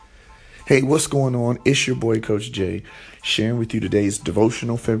Hey, what's going on? It's your boy, Coach Jay, sharing with you today's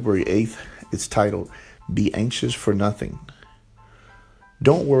devotional, February 8th. It's titled, Be Anxious for Nothing.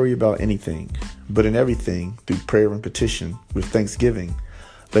 Don't worry about anything, but in everything, through prayer and petition, with thanksgiving,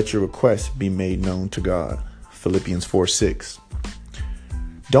 let your requests be made known to God. Philippians 4:6.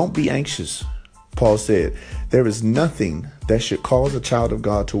 Don't be anxious. Paul said, there is nothing that should cause a child of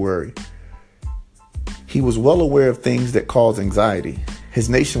God to worry. He was well aware of things that cause anxiety. His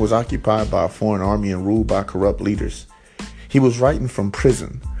nation was occupied by a foreign army and ruled by corrupt leaders. He was writing from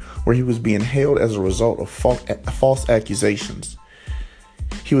prison, where he was being held as a result of false accusations.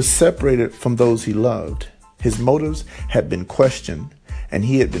 He was separated from those he loved. His motives had been questioned, and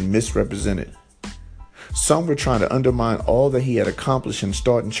he had been misrepresented. Some were trying to undermine all that he had accomplished in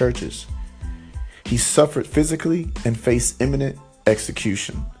starting churches. He suffered physically and faced imminent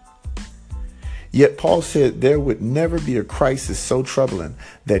execution. Yet Paul said there would never be a crisis so troubling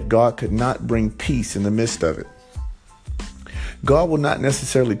that God could not bring peace in the midst of it. God will not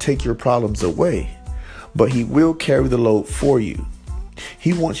necessarily take your problems away, but he will carry the load for you.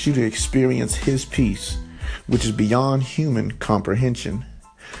 He wants you to experience his peace, which is beyond human comprehension.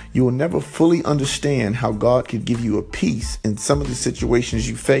 You will never fully understand how God could give you a peace in some of the situations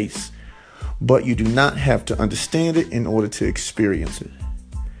you face, but you do not have to understand it in order to experience it.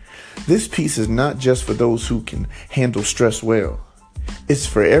 This peace is not just for those who can handle stress well. It's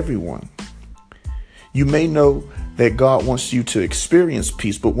for everyone. You may know that God wants you to experience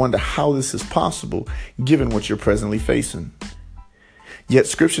peace, but wonder how this is possible given what you're presently facing. Yet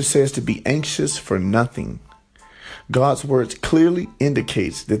Scripture says to be anxious for nothing. God's words clearly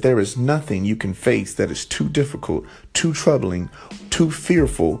indicates that there is nothing you can face that is too difficult, too troubling, too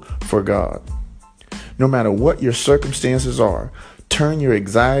fearful for God. No matter what your circumstances are, turn your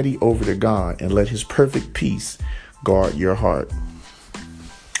anxiety over to God and let his perfect peace guard your heart.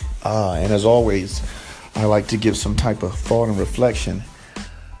 And as always, I like to give some type of thought and reflection.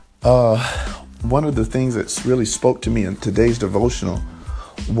 One of the things that's really spoke to me in today's devotional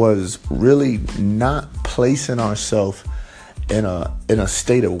was really not placing ourselves in a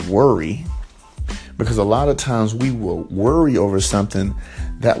state of worry, because a lot of times we will worry over something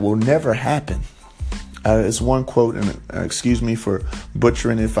that will never happen. It's one quote, and excuse me for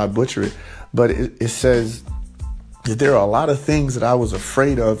butchering if I butcher it, but it says that there are a lot of things that I was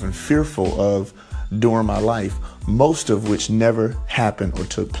afraid of and fearful of during my life, most of which never happened or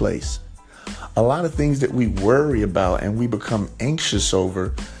took place. A lot of things that we worry about and we become anxious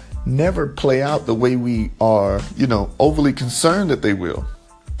over never play out the way we are, overly concerned that they will.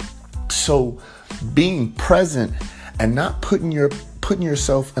 So being present and not putting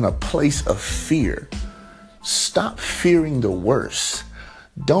yourself in a place of fear. Stop fearing the worst.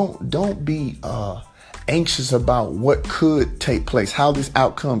 Don't be anxious about what could take place, how this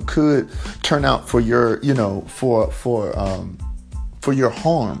outcome could turn out for your, for your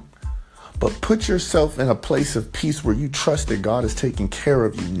harm. But put yourself in a place of peace where you trust that God is taking care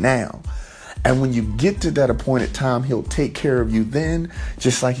of you now. And when you get to that appointed time, he'll take care of you then,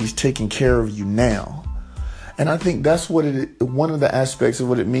 just like he's taking care of you now. And I think that's one of the aspects of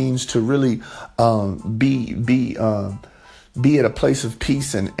what it means to really be at a place of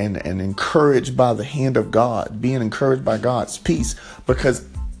peace and encouraged by the hand of God, being encouraged by God's peace, because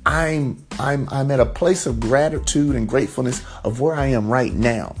I'm at a place of gratitude and gratefulness of where I am right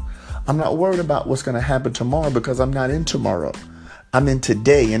now. I'm not worried about what's going to happen tomorrow because I'm not in tomorrow. I'm in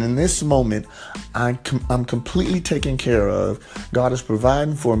today. And in this moment, I'm completely taken care of. God is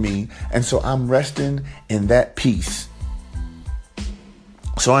providing for me. And so I'm resting in that peace.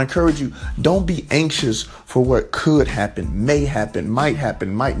 So I encourage you, don't be anxious for what could happen, may happen, might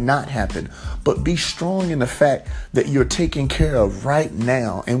not happen, but be strong in the fact that you're taken care of right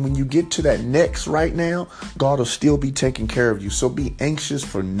now. And when you get to that next right now, God will still be taking care of you. So be anxious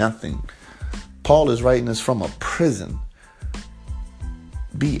for nothing. Paul is writing this from a prison.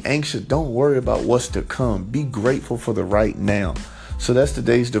 Be anxious. Don't worry about what's to come. Be grateful for the right now. So that's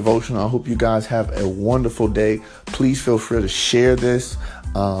today's devotion. I hope you guys have a wonderful day. Please feel free to share this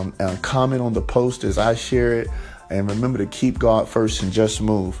and comment on the post as I share it. And remember to keep God first and just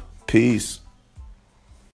move. Peace.